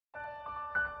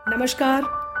नमस्कार,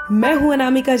 मैं हूं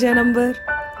अनामिका जैन।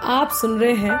 आप सुन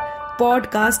रहे हैं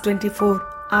पॉडकास्ट 24,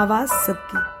 आवाज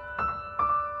सबकी।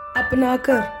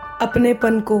 अपनाकर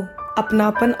अपनेपन को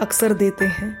अपनापन अक्सर देते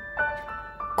हैं,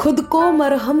 खुद को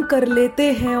मरहम कर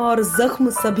लेते हैं और जख्म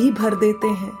सभी भर देते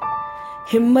हैं।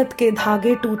 हिम्मत के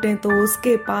धागे टूटे तो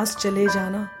उसके पास चले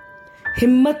जाना,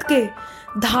 हिम्मत के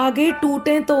धागे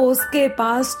टूटे तो उसके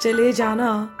पास चले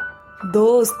जाना।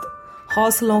 दोस्त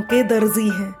हौसलों के दर्जी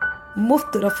हैं,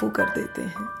 मुफ्त रफू कर देते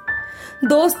हैं।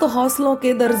 दोस्त हौसलों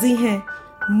के दर्जी हैं,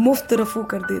 मुफ्त रफू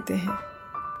कर देते हैं।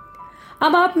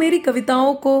 अब आप मेरी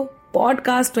कविताओं को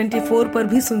पॉडकास्ट 24 पर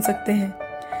भी सुन सकते हैं,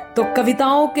 तो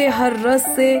कविताओं के हर रस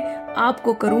से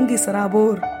आपको करूंगी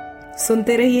सराबोर।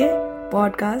 सुनते रहिए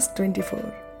पॉडकास्ट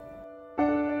 24।